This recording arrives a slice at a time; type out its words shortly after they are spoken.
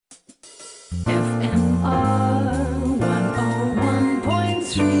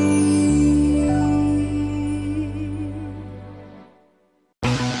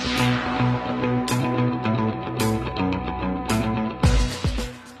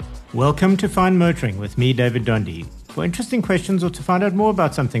Welcome to Fine Motoring with me, David Donde. For interesting questions or to find out more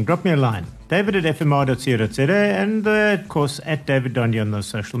about something, drop me a line. David@fmr.co.za and, of course, at David Donde on those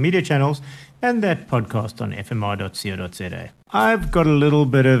social media channels and that podcast on fmr.co.za. I've got a little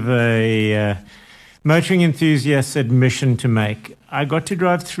bit of a motoring enthusiast admission to make. I got to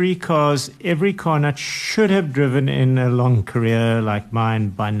drive 3 cars every car nut should have driven in a long career like mine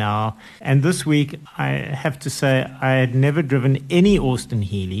by now. And this week, I have to say, I had never driven any Austin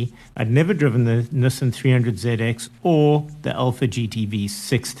Healey. I'd never driven the Nissan 300ZX or the Alfa GTV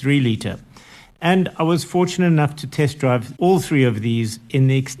 6 3-litre. And I was fortunate enough to test drive all 3 of these in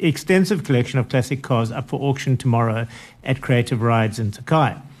the extensive collection of classic cars up for auction tomorrow at Creative Rides in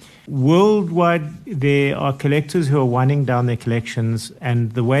Sakai. Worldwide, there are collectors who are winding down their collections,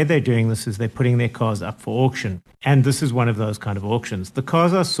 and the way they're doing this is they're putting their cars up for auction. And this is one of those kind of auctions. The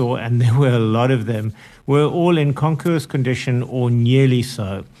cars I saw, and there were a lot of them, were all in concours condition or nearly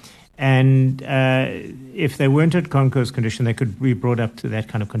so. And if they weren't at concours condition, they could be brought up to that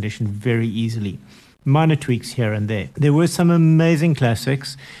kind of condition very easily. Minor tweaks here and there. There were some amazing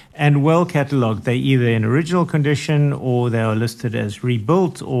classics and well catalogued. They're either in original condition or they are listed as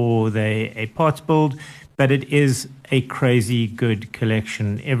rebuilt or they a parts build, but it is a crazy good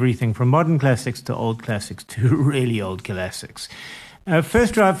collection. Everything from modern classics to old classics to really old classics.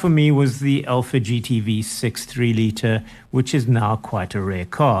 First drive for me was the Alfa GTV 6 3-litre, which is now quite a rare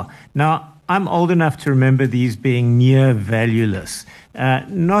car. Now, I'm old enough to remember these being near valueless.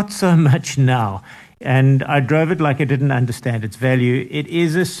 Not so much now. And I drove it like I didn't understand its value. It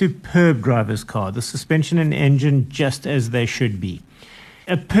is a superb driver's car. The suspension and engine just as they should be.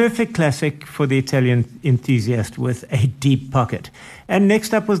 A perfect classic for the Italian enthusiast with a deep pocket. And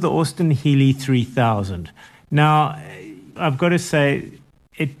next up was the Austin Healey 3000. Now, I've got to say,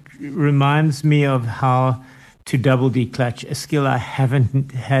 it reminds me of how to double declutch, a skill I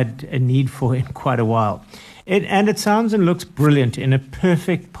haven't had a need for in quite a while. It sounds and looks brilliant in a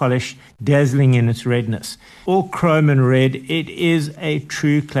perfect polish, dazzling in its redness. All chrome and red, it is a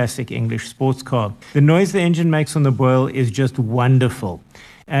true classic English sports car. The noise the engine makes on the boil is just wonderful.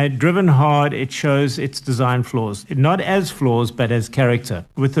 Driven hard, it shows its design flaws. Not as flaws, but as character,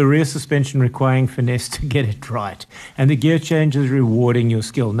 with the rear suspension requiring finesse to get it right. And the gear change is rewarding your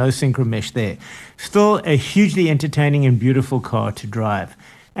skill. No synchro mesh there. Still a hugely entertaining and beautiful car to drive.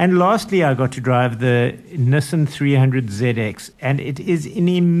 And lastly, I got to drive the Nissan 300ZX, and it is in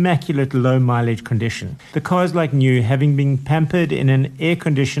immaculate low-mileage condition. The car is like new, having been pampered in an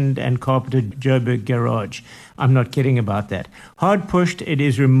air-conditioned and carpeted Joburg garage. I'm not kidding about that. Hard pushed, it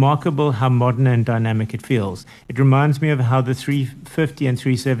is remarkable how modern and dynamic it feels. It reminds me of how the 350 and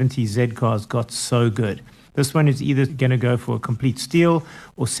 370 Z cars got so good. This one is either going to go for a complete steal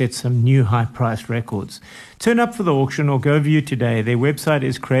or set some new high-priced records. Turn up for the auction or go view today. Their website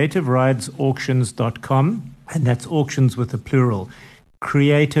is creativeridesauctions.com, and that's auctions with a plural.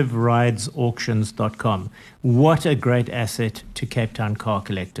 creativeridesauctions.com. What a great asset to Cape Town car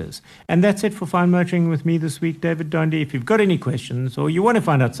collectors. And that's it for Fine Motoring with me this week, David Donde. If you've got any questions or you want to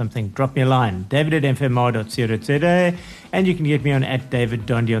find out something, drop me a line, david@fmr.co.za, and you can get me on @David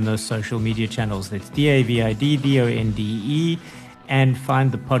Donde on those social media channels. That's DAVIDDONDE, and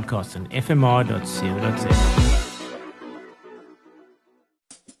find the podcast on fmr.co.za.